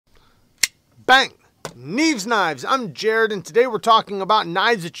Bang! Neeves Knives. I'm Jared, and today we're talking about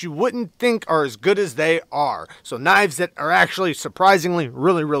knives that you wouldn't think are as good as they are. So knives that are actually surprisingly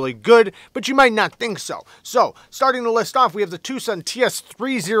really good, but you might not think so. So, starting the list off, we have the TWOSUN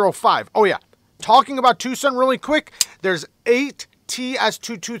TS305. Oh yeah, talking about TWOSUN really quick, there's 8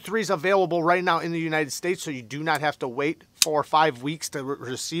 TS223s available right now in the United States, so you do not have to wait 4 or 5 weeks to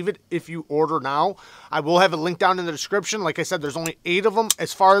receive it if you order now. I will have a link down in the description. Like I said, there's only 8 of them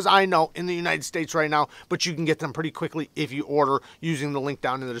as far as I know in the United States right now, but you can get them pretty quickly if you order using the link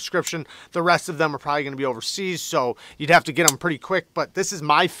down in the description. The rest of them are probably going to be overseas, so you'd have to get them pretty quick, but this is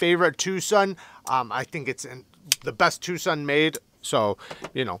my favorite TWOSUN. I think it's the best TWOSUN made. So,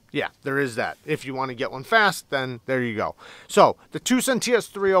 you know, yeah, there is that. If you want to get one fast, then there you go. So, the TWOSUN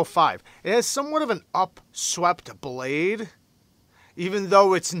TS305. It has somewhat of an upswept blade. Even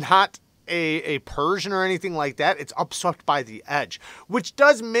though it's not a Persian or anything like that, it's upswept by the edge, which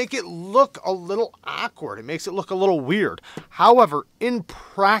does make it look a little awkward. It makes it look a little weird. However, in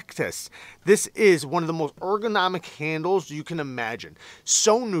practice, this is one of the most ergonomic handles you can imagine.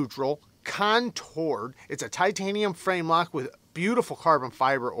 So neutral, contoured. It's a titanium frame lock with beautiful carbon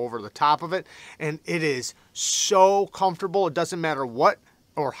fiber over the top of it, and it is so comfortable. It doesn't matter what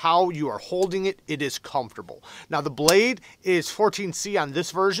or how you are holding it, it is comfortable. Now the blade is 14C on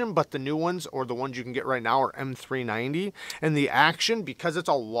this version, but the new ones, or the ones you can get right now, are M390. And the action, because it's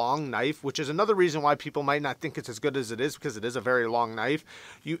a long knife, which is another reason why people might not think it's as good as it is, because it is a very long knife,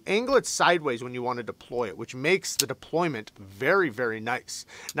 you angle it sideways when you want to deploy it, which makes the deployment very nice.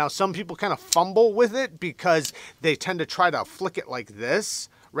 Now some people kind of fumble with it because they tend to try to flick it like this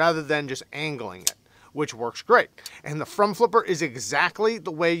rather than just angling it, which works great. And the front flipper is exactly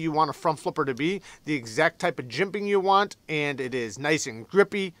the way you want a front flipper to be, the exact type of jimping you want, and it is nice and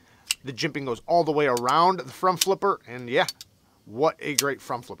grippy. The jimping goes all the way around the front flipper, and yeah, what a great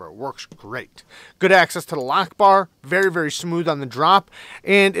front flipper. It works great. Good access to the lock bar, very smooth on the drop,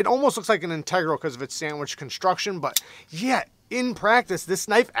 and it almost looks like an integral because of its sandwich construction, but yeah, in practice, this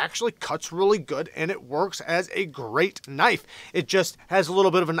knife actually cuts really good, and it works as a great knife. It just has a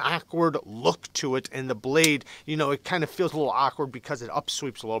little bit of an awkward look to it, and the blade, you know, it kind of feels a little awkward because it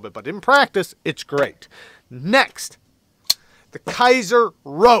upsweeps a little bit, but in practice, it's great. Next, the KIZER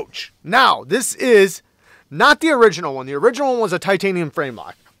ROACH. Now, this is not the original one. The original one was a titanium frame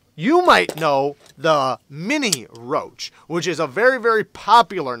lock. You might know the mini ROACH, which is a very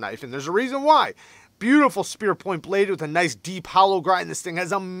popular knife, and there's a reason why. Beautiful spear point blade with a nice deep hollow grind. This thing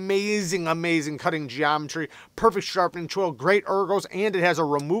has amazing cutting geometry, perfect sharpening choil, great ergos, and it has a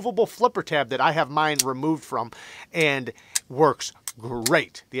removable flipper tab that I have mine removed from, and works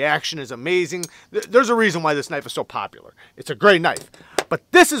great. The action is amazing. There's a reason why this knife is so popular. It's a great knife. But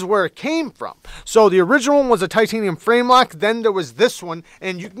this is where it came from. So the original one was a titanium frame lock. Then there was this one,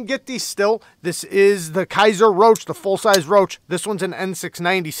 and you can get these still. This is the KIZER ROACH, the full-size ROACH. This one's an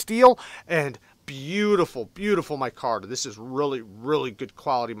N690 steel, and beautiful micarta. This is really good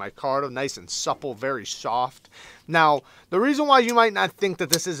quality micarta, nice and supple, very soft. Now, the reason why you might not think that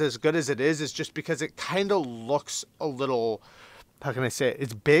this is as good as it is just because it kind of looks a little, how can I say it?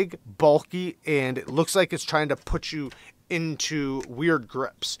 It's big, bulky, and it looks like it's trying to put you into weird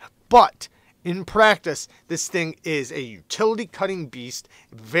grips. But in practice, this thing is a utility cutting beast,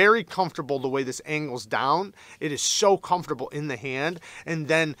 very comfortable the way this angles down. It is so comfortable in the hand. And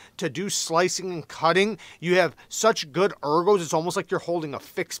then to do slicing and cutting, you have such good ergos. It's almost like you're holding a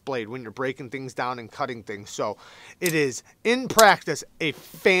fixed blade when you're breaking things down and cutting things. So it is, in practice, a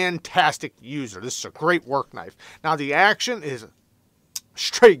fantastic user. This is a great work knife. Now the action is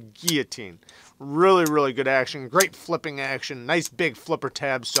straight guillotine. Really good action, great flipping action, nice big flipper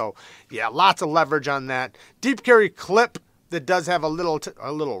tab. So yeah, lots of leverage on that. Deep carry clip that does have a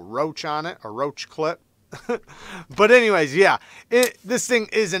little roach on it, a roach clip. But anyways, yeah, this thing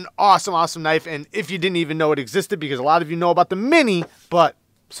is an awesome knife. And if you didn't even know it existed, because a lot of you know about the mini, but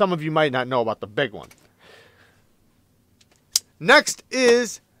some of you might not know about the big one. Next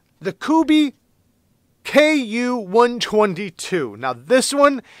is the KUBEY KU122. Now this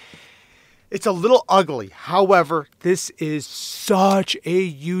one, it's a little ugly. However, this is such a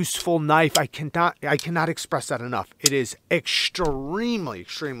useful knife. I cannot express that enough. It is extremely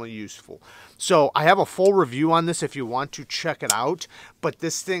useful. So I have a full review on this if you want to check it out. But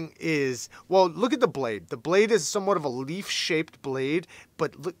this thing is, well, look at the blade. The blade is somewhat of a leaf-shaped blade,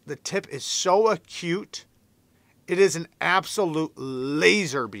 but look, the tip is so acute. It is an absolute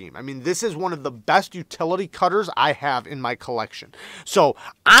laser beam. I mean, this is one of the best utility cutters I have in my collection. So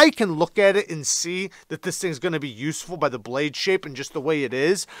I can look at it and see that this thing's going to be useful by the blade shape and just the way it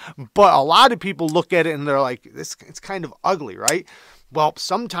is. But a lot of people look at it and they're like, it's kind of ugly, right? well,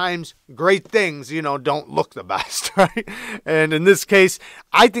 sometimes great things, you know, don't look the best, right? And in this case,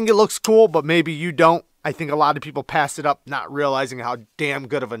 I think it looks cool, but maybe you don't. I think a lot of people pass it up not realizing how damn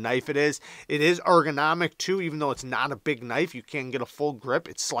good of a knife it is. It is ergonomic too, even though it's not a big knife. You can get a full grip.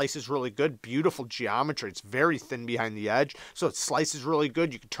 It slices really good. Beautiful geometry. It's very thin behind the edge, so it slices really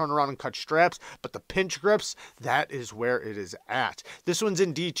good. You can turn around and cut straps, but the pinch grips, that is where it is at. This one's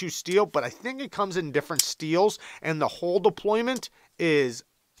in D2 steel, but I think it comes in different steels, and the hole deployment is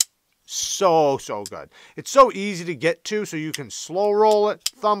so good. It's so easy to get to, so you can slow roll it,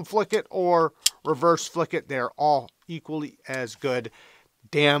 thumb flick it, or reverse flick it. They're all equally as good.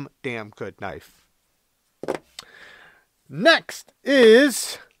 Damn good knife. Next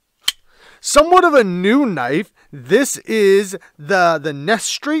is somewhat of a new knife. This is the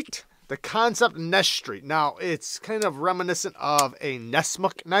NESSTREET, the KANSEPT NESSTREET. Now, it's kind of reminiscent of a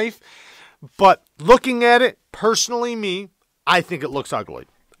NESSMUK knife, but looking at it, personally, I think it looks ugly.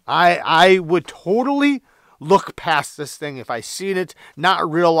 I would totally look past this thing if I seen it, not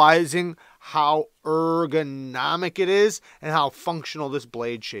realizing how ergonomic it is and how functional this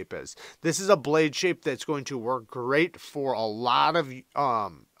blade shape is. This is a blade shape that's going to work great for a lot of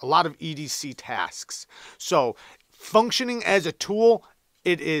EDC tasks. So functioning as a tool,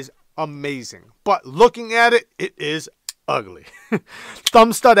 it is amazing. But looking at it, it is ugly.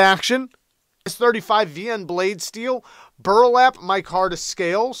 Thumb stud action. S35 VN blade steel, burlap micarta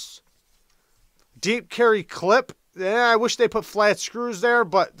scales, deep carry clip. I wish they put flat screws there,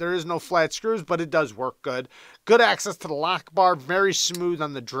 but there is no flat screws, but it does work good. Good access to the lock bar, very smooth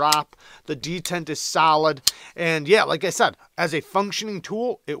on the drop. The detent is solid. And yeah, like I said, as a functioning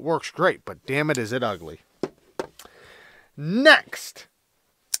tool, it works great, but damn it, is it ugly. Next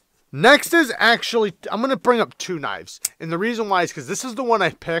is actually, I'm going to bring up two knives. And the reason why is because this is the one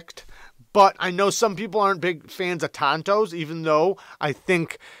I picked. But I know some people aren't big fans of Tontos, even though I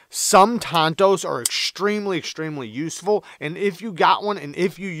think some Tontos are extremely useful. And if you got one and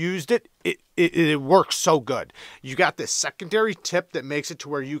if you used it, it works so good. You got this secondary tip that makes it to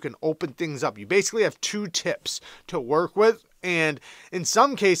where you can open things up. You basically have two tips to work with. And in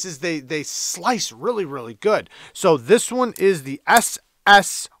some cases, they slice really good. So this one is the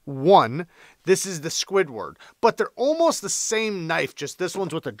SS1. This is the SQUIDWARD, but they're almost the same knife, just this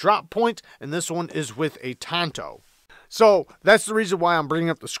one's with a drop point and this one is with a Tonto. So that's the reason why I'm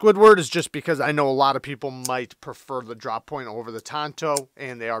bringing up the SQUIDWARD, is just because I know a lot of people might prefer the drop point over the Tonto,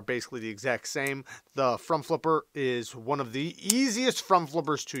 and they are basically the exact same. The front flipper is one of the easiest front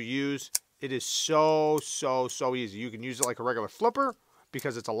flippers to use. It is so easy. You can use it like a regular flipper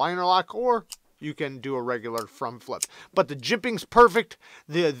because it's a liner lock, or you can do a regular front flip. But the jimping's perfect.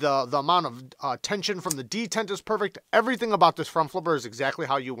 The amount of tension from the detent is perfect. Everything about this front flipper is exactly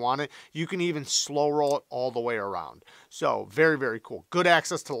how you want it. You can even slow roll it all the way around. So very cool. Good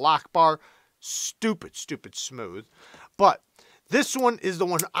access to the lock bar. Stupid smooth. But this one is the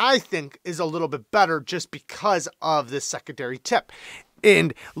one I think is a little bit better just because of this secondary tip.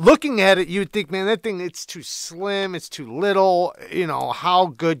 And looking at it, you'd think, man, that thing, it's too slim, it's too little. You know, how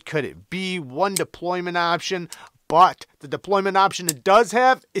good could it be? One deployment option, but the deployment option it does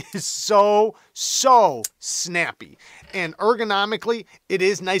have is so snappy. And ergonomically, it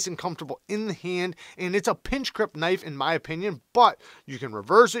is nice and comfortable in the hand, and it's a pinch grip knife in my opinion, but you can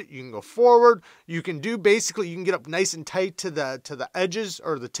reverse it, you can go forward, you can do basically, you can get up nice and tight to the edges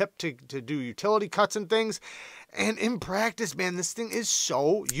or the tip to do utility cuts and things. And in practice, man, this thing is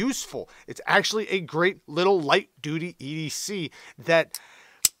so useful. It's actually a great little light duty EDC that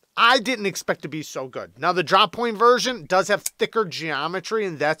I didn't expect to be so good. Now, the drop point version does have thicker geometry,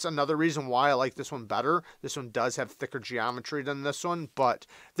 and that's another reason why I like this one better. This one does have thicker geometry than this one, but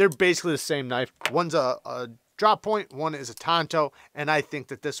they're basically the same knife. One's a drop point, one is a Tonto, and I think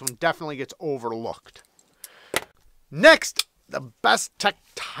that this one definitely gets overlooked. Next, the BESTECH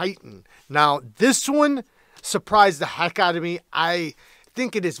Titan. Now, this one surprised the heck out of me. I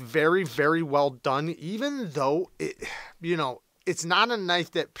think it is very well done, even though it, you know, it's not a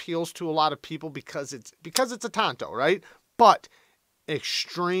knife that appeals to a lot of people because it's a Tonto, right? But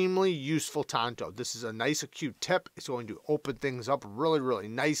extremely useful Tonto. This is a nice acute tip. It's going to open things up really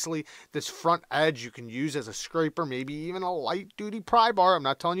nicely. This front edge you can use as a scraper, maybe even a light duty pry bar. I'm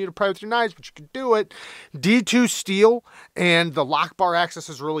not telling you to pry with your knives, but you can do it. D2 steel, and the lock bar access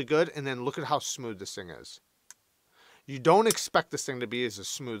is really good. And then look at how smooth this thing is. You don't expect this thing to be as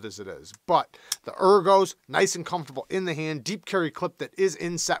smooth as it is, but the ergos, nice and comfortable in the hand, deep carry clip that is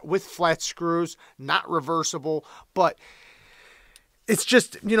inset with flat screws, not reversible, but it's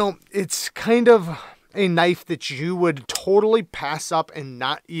just, you know, it's kind of a knife that you would totally pass up and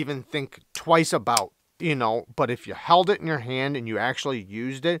not even think twice about you know, but if you held it in your hand and you actually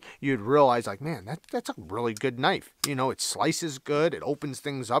used it, you'd realize like, man, that's a really good knife. You know, it slices good, it opens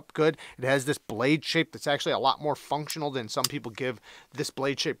things up good. It has this blade shape that's actually a lot more functional than some people give this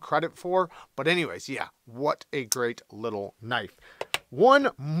blade shape credit for. But anyways, yeah, what a great little knife.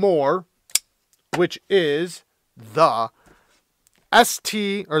 One more, which is the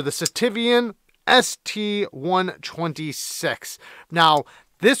SITIVIEN ST126. Now,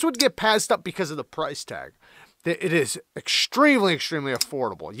 this would get passed up because of the price tag. It is extremely, extremely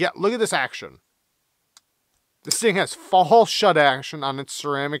affordable. Yet, look at this action. This thing has fall shut action on its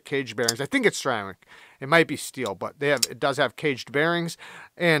ceramic cage bearings. I think it's ceramic. It might be steel, but it does have caged bearings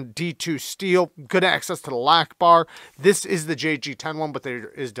and D2 steel. Good access to the lock bar. This is the JG10 one, but there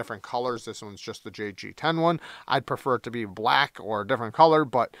is different colors. This one's just the JG10 one. I'd prefer it to be black or a different color,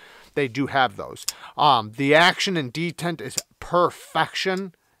 but they do have those. The action and detent is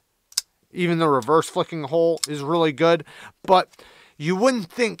perfection. Even the reverse flicking hole is really good, but you wouldn't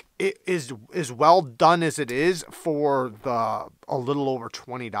think it is as well done as it is for the a little over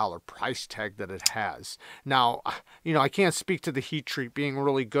 $20 price tag that it has. Now, you know, I can't speak to the heat treat being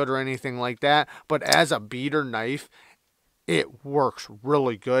really good or anything like that, but as a beater knife, it works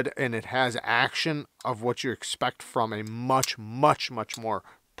really good, and it has action of what you expect from a much, much, much more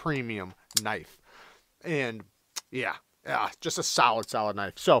premium knife. And yeah, just a solid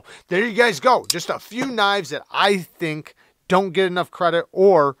knife. So there you guys go. Just a few knives that I think don't get enough credit,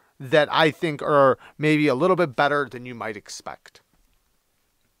 or that I think are maybe a little bit better than you might expect.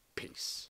 Peace.